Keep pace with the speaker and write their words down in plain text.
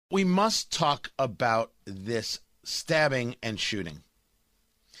We must talk about this stabbing and shooting.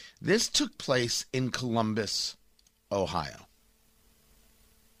 This took place in Columbus, Ohio.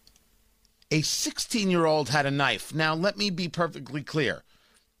 A 16-year-old had a knife. Now, let me be perfectly clear.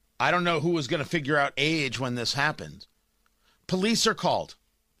 I don't know who was going to figure out age when this happened. Police are called.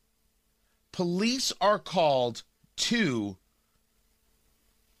 Police are called to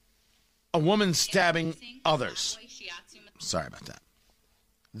a woman stabbing others. Sorry about that.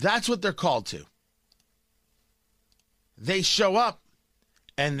 That's what they're called to. They show up,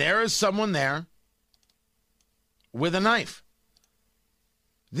 and there is someone there with a knife.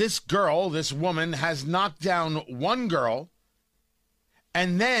 This girl, this woman, has knocked down one girl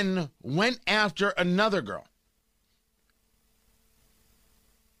and then went after another girl.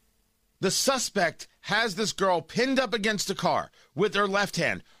 The suspect has this girl pinned up against a car with her left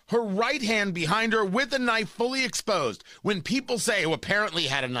hand, her right hand behind her with a knife fully exposed. When people say, oh, apparently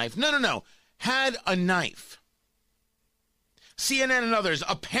had a knife. No. Had a knife. CNN and others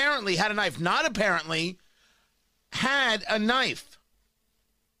apparently had a knife. Not apparently, had a knife.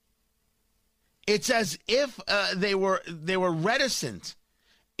 It's as if they were reticent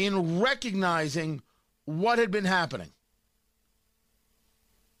in recognizing what had been happening.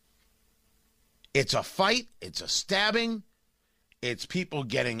 It's a fight, it's a stabbing, it's people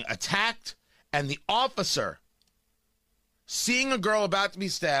getting attacked, and the officer, seeing a girl about to be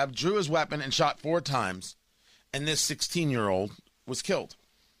stabbed, drew his weapon and shot 4 times, and this 16-year-old was killed.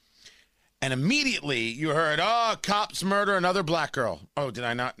 And immediately you heard, oh, cops murder another black girl. Oh, did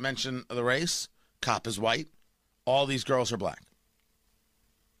I not mention the race? Cop is white. All these girls are black.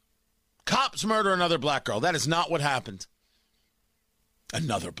 Cops murder another black girl. That is not what happened.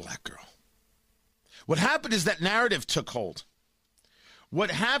 Another black girl. What happened is that narrative took hold.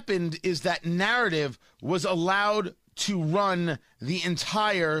 What happened is that narrative was allowed to run the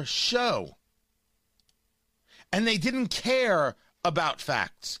entire show. And they didn't care about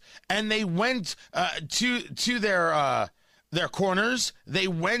facts. And they went to their corners. They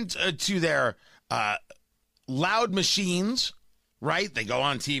went to their loud machines, right? They go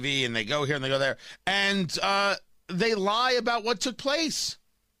on TV and they go here and they go there. And they lie about what took place.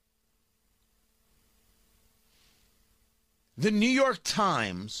 The New York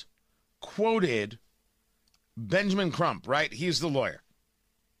Times quoted Benjamin Crump, right? He's the lawyer.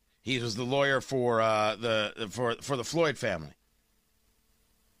 He was the lawyer for the Floyd family.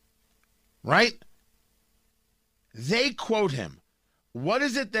 Right? They quote him. What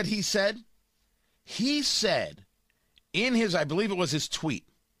is it that he said? He said in his, I believe it was his tweet,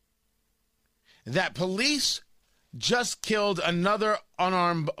 that police just killed another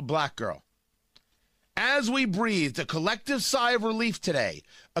unarmed black girl. As we breathed a collective sigh of relief today,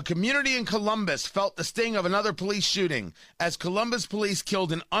 a community in Columbus felt the sting of another police shooting as Columbus police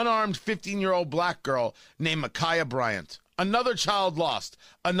killed an unarmed 15-year-old black girl named Ma'Khia Bryant. Another child lost.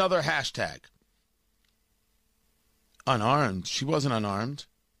 Another hashtag. Unarmed. She wasn't unarmed.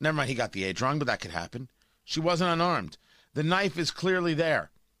 Never mind, he got the age wrong, but that could happen. She wasn't unarmed. The knife is clearly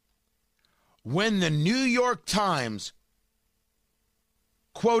there. When the New York Times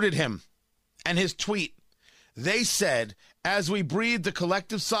quoted him and his tweet, they said, as we breathed a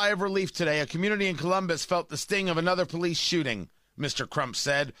collective sigh of relief today, a community in Columbus felt the sting of another police shooting, Mr. Crump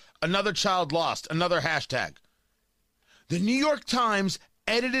said. Another child lost. Another hashtag. The New York Times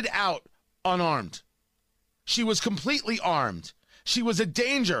edited out unarmed. She was completely armed. She was a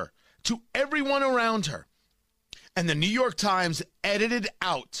danger to everyone around her. And the New York Times edited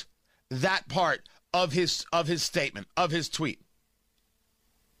out that part of his statement, of his tweet.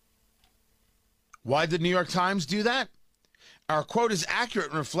 Why did the New York Times do that? Our quote is accurate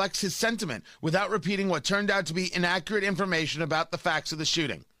and reflects his sentiment without repeating what turned out to be inaccurate information about the facts of the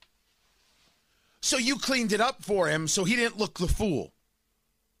shooting. So you cleaned it up for him so he didn't look the fool.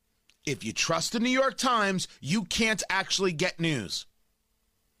 If you trust the New York Times, you can't actually get news.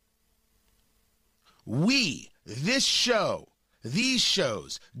 This show, these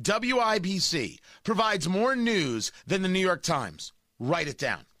shows, WIBC, provides more news than the New York Times. Write it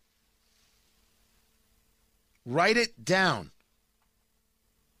down. Write it down.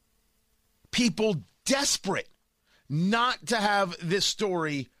 People desperate not to have this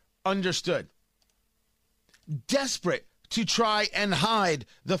story understood. Desperate to try and hide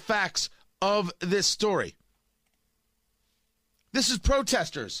the facts of this story. This is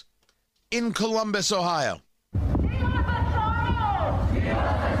protesters in Columbus, Ohio.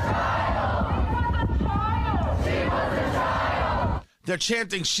 They're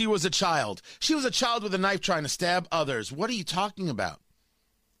chanting, she was a child. She was a child with a knife trying to stab others. What are you talking about?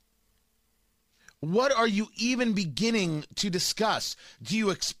 What are you even beginning to discuss? Do you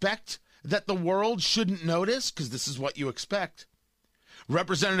expect that the world shouldn't notice? Because this is what you expect.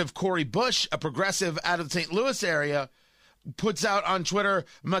 Representative Cori Bush, a progressive out of the St. Louis area, puts out on Twitter,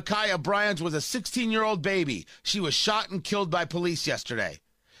 Ma'Khia Bryant was a 16-year-old baby. She was shot and killed by police yesterday.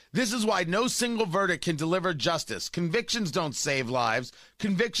 This is why no single verdict can deliver justice. Convictions don't save lives.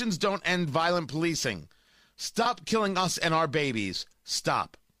 Convictions don't end violent policing. Stop killing us and our babies.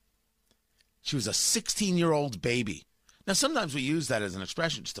 Stop. She was a 16-year-old baby. Now, sometimes we use that as an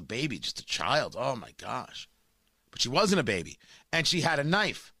expression, just a baby, just a child. Oh, my gosh. But she wasn't a baby, and she had a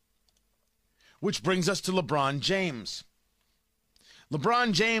knife. Which brings us to LeBron James.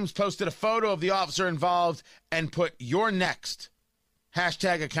 LeBron James posted a photo of the officer involved and put, "You're next."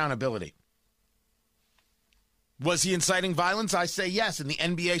 Hashtag accountability. Was he inciting violence? I say yes, and the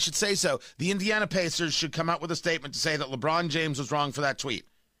NBA should say so. The Indiana Pacers should come out with a statement to say that LeBron James was wrong for that tweet.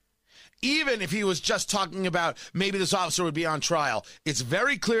 Even if he was just talking about maybe this officer would be on trial, it's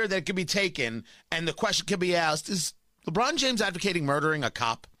very clear that it could be taken, and the question can be asked, is LeBron James advocating murdering a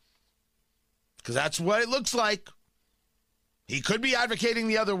cop? Because that's what it looks like. He could be advocating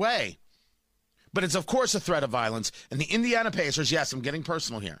the other way. But it's, of course, a threat of violence. And the Indiana Pacers, yes, I'm getting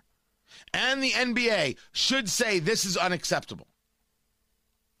personal here, and the NBA should say this is unacceptable.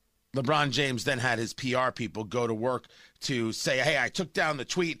 LeBron James then had his PR people go to work to say, hey, I took down the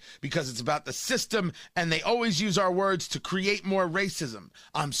tweet because it's about the system, and they always use our words to create more racism.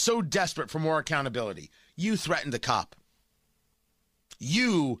 I'm so desperate for more accountability. You threatened a cop.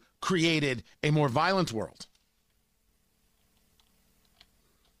 You created a more violent world.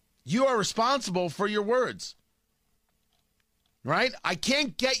 You are responsible for your words. Right? I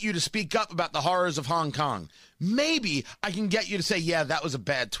can't get you to speak up about the horrors of Hong Kong. Maybe I can get you to say, yeah, that was a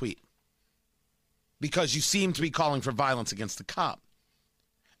bad tweet. Because you seem to be calling for violence against the cop.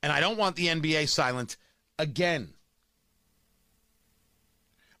 And I don't want the NBA silent again.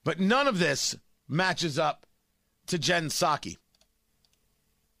 But none of this matches up to Jen Psaki,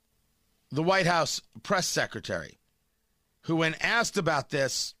 the White House press secretary, who, when asked about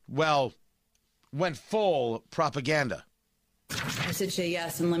this, well, went full propaganda. I said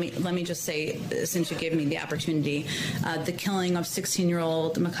yes, and let me just say, since you gave me the opportunity, the killing of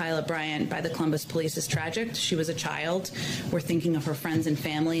 16-year-old Ma'Khia Bryant by the Columbus police is tragic. She was a child. We're thinking of her friends and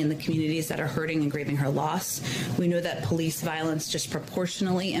family and the communities that are hurting and grieving her loss. We know that police violence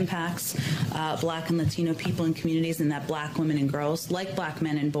disproportionately impacts Black and Latino people in communities, and that Black women and girls, like Black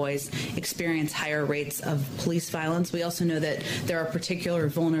men and boys, experience higher rates of police violence. We also know that there are particular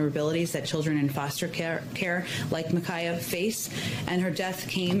vulnerabilities that children in foster care like Ma'Khia face. And her death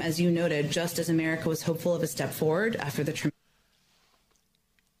came, as you noted, just as America was hopeful of a step forward after the...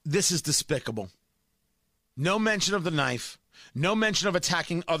 This is despicable. No mention of the knife. No mention of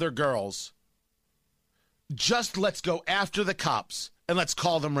attacking other girls. Just let's go after the cops and let's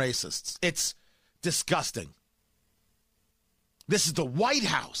call them racists. It's disgusting. This is the White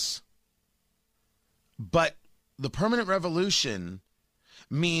House. But the permanent revolution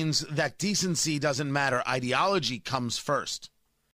means that decency doesn't matter. Ideology comes first.